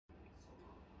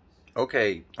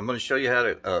Okay, I'm going to show you how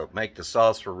to make the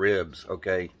sauce for ribs,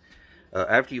 okay?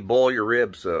 After you boil your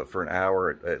ribs for an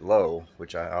hour at low,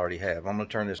 which I already have, I'm going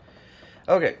to turn this.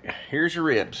 Okay, here's your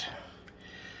ribs.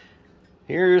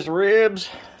 Here's the ribs.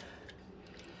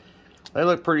 They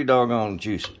look pretty doggone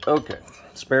juicy. Okay,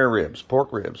 spare ribs,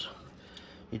 pork ribs.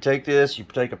 You take this, you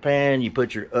take a pan, you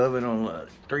put your oven on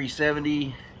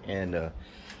 370, and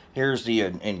here's the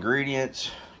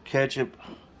ingredients. Ketchup,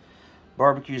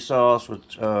 barbecue sauce,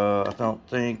 which I don't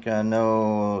think I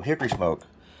know, hickory smoke,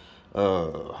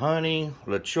 honey,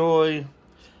 la choy,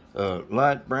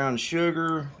 light brown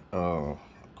sugar, of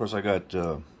course I got,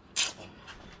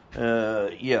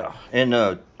 yeah, and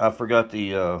I forgot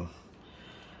the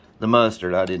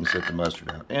mustard. I didn't set the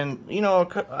mustard out. And, you know,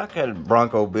 I had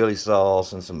Bronco Billy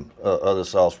sauce and some other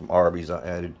sauce from Arby's I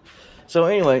added. So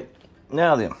anyway,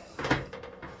 now then,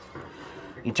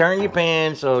 you turn your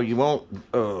pan so you won't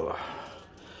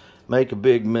make a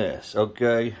big mess,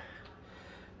 okay?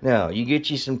 Now, you get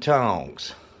you some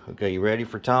tongs. Okay, you ready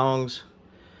for tongs?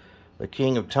 The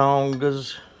king of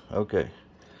tongas. Okay.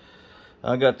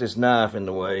 I got this knife in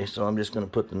the way, so I'm just going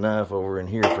to put the knife over in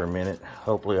here for a minute.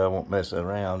 Hopefully I won't mess it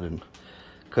around and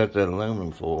cut that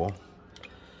aluminum foil.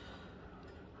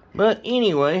 But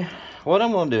anyway, what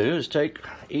I'm going to do is take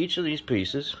each of these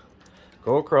pieces,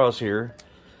 go across here,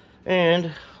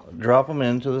 and drop them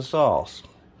into the sauce.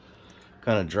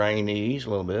 Kind of drain these a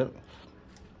little bit.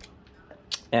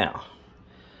 Now,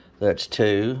 that's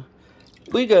two.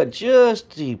 We got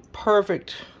just the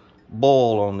perfect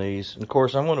boil on these. And of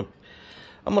course, I'm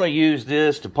gonna use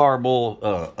this to parboil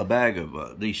a bag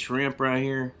of these shrimp right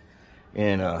here,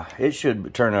 and it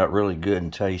should turn out really good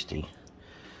and tasty.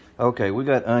 Okay, we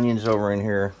got onions over in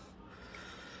here.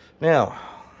 Now,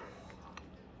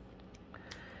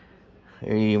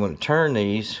 you want to turn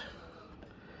these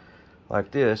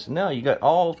like this. Now you got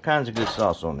all kinds of good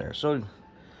sauce on there. So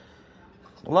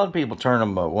a lot of people turn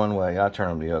them one way. I turn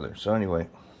them the other. So anyway,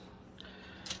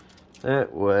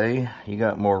 that way you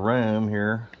got more room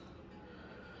here.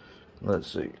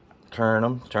 Let's see. Turn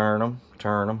them, turn them,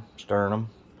 turn them, stir them.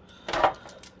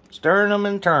 Stir them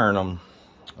and turn them.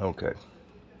 Okay.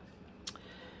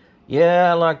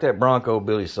 Yeah, I like that Bronco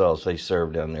Billy sauce they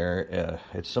serve down there.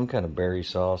 It's some kind of berry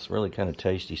sauce. Really kind of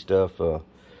tasty stuff.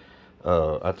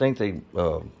 I think they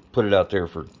put it out there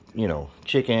for, you know,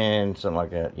 chicken, something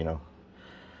like that, you know.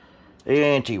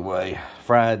 Anyway,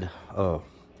 fried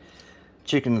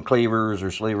chicken cleavers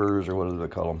or slivers or whatever they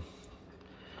call them.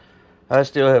 I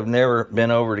still have never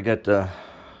been over to get the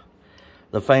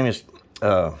famous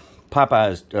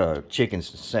Popeye's chicken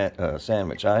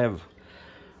sandwich. I have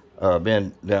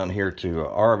been down here to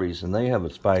Arby's, and they have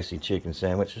a spicy chicken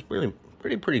sandwich. It's really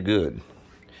pretty good.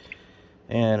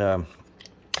 And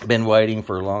been waiting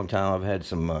for a long time. I've had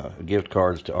some gift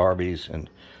cards to Arby's, and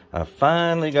I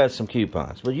finally got some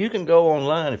coupons. But you can go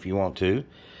online if you want to,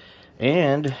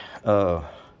 and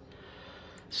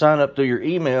sign up through your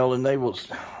email, and they will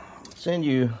send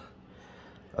you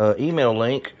an email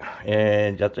link,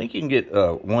 and I think you can get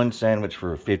one sandwich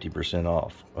for 50%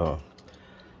 off.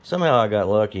 Somehow I got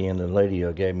lucky, and the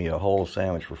lady gave me a whole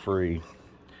sandwich for free.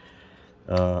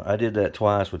 I did that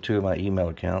twice with two of my email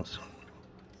accounts.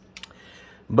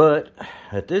 But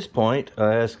at this point,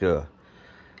 I asked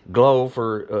Glow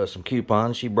for some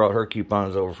coupons. She brought her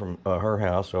coupons over from her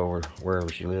house, over wherever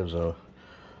she lives,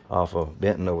 off of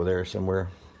Benton over there somewhere.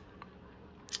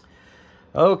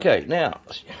 Okay, now,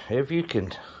 if you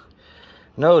can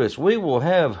notice, we will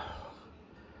have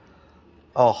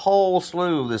a whole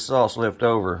slew of this sauce left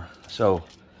over. So,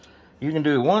 you can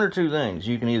do one or two things.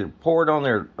 You can either pour it on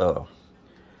there,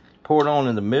 pour it on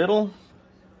in the middle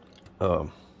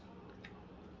of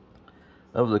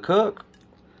the cook,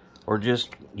 or just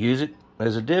use it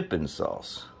as a dipping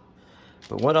sauce.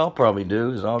 But what I'll probably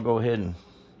do is I'll go ahead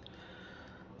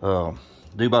and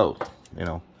do both, you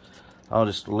know. I'll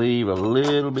just leave a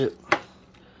little bit.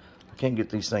 I can't get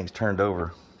these things turned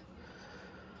over.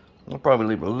 I'll probably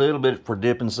leave a little bit for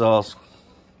dipping sauce.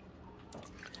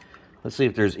 Let's see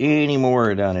if there's any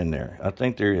more down in there. I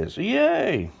think there is.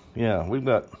 Yay! Yeah, we've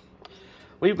got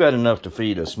enough to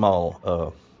feed a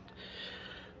small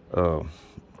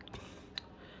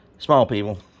small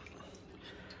people.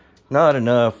 Not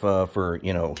enough for,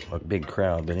 you know, a big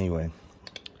crowd, but anyway.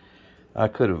 I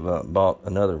could have bought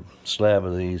another slab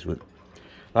of these, but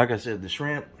like I said, the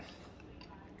shrimp,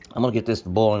 I'm going to get this to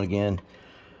boiling again.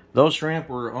 Those shrimp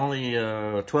were only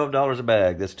 $12 a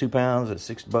bag. That's 2 pounds at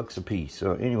 $6 a piece.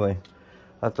 So anyway,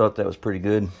 I thought that was pretty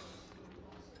good.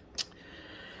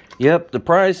 Yep, the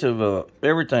price of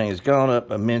everything has gone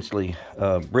up immensely.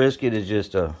 Brisket is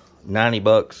just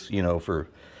 $90, you know, for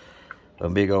a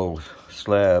big old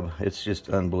slab. It's just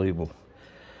unbelievable.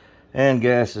 And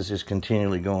gas is just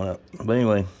continually going up. But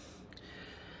anyway,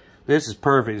 this is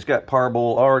perfect. It's got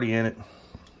parboil already in it.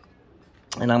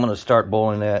 And I'm going to start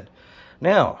boiling that.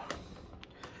 Now,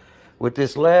 with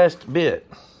this last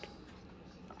bit,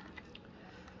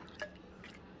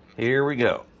 here we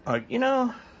go. You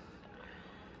know,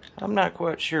 I'm not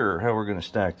quite sure how we're going to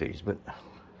stack these, but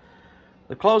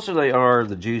the closer they are,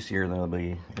 the juicier they'll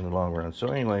be in the long run. So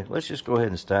anyway, let's just go ahead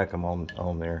and stack them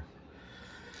on there.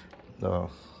 And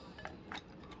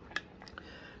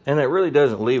it really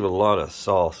doesn't leave a lot of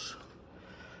sauce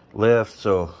left,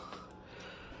 so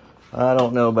I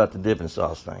don't know about the dipping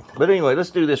sauce thing. But anyway,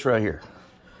 let's do this right here.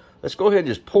 Let's go ahead and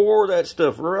just pour that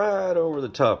stuff right over the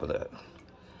top of that.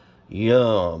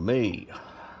 Yummy.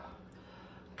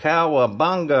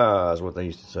 Cowabunga is what they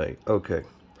used to say. Okay.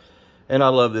 And I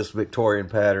love this Victorian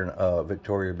pattern,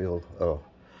 Victoria Bill.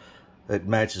 It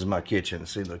matches my kitchen.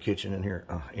 See the kitchen in here?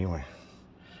 Anyway.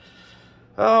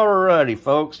 Alrighty,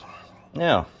 folks.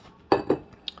 Now, I'm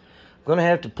going to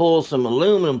have to pull some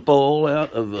aluminum foil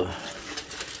out of the...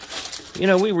 You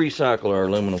know, we recycle our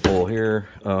aluminum foil here.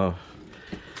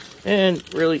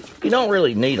 And really, you don't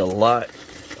really need a lot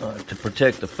to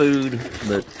protect the food.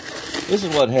 But this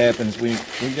is what happens. We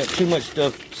got too much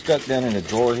stuff stuck down in the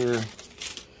drawer here.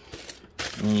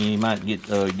 And you might get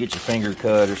your finger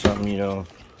cut or something, you know.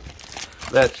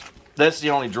 That's the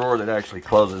only drawer that actually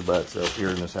closes by itself here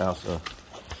in this house.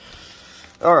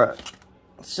 Alright.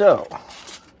 So,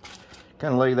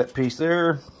 kind of lay that piece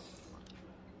there.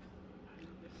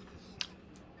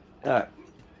 Alright.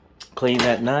 Clean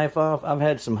that knife off. I've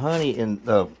had some honey in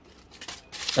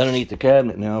underneath the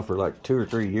cabinet now for like 2 or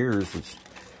 3 years.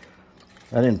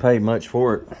 I didn't pay much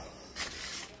for it.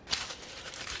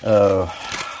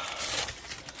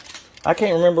 I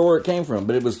can't remember where it came from,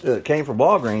 but it came from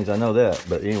Walgreens. I know that.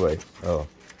 But anyway,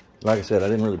 like I said, I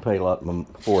didn't really pay a lot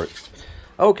for it.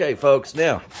 Okay, folks.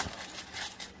 Now,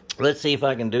 let's see if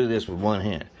I can do this with one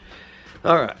hand.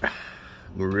 All right.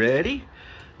 We're ready?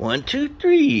 1, 2,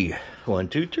 3. 1,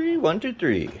 2, 3. 1, 2,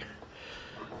 3.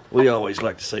 We always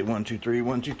like to say 1, 2, 3.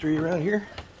 1, 2, 3 around here.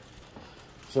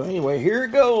 So anyway, here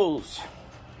it goes.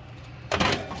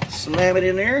 Slam it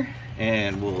in there,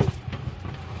 and we'll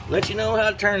let you know how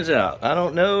it turns out. I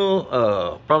don't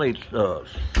know. Probably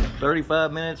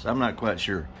 35 minutes. I'm not quite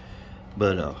sure.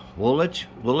 But we'll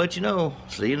let you know.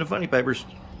 See you in the funny papers.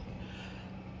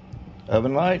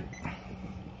 Oven light.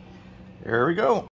 There we go.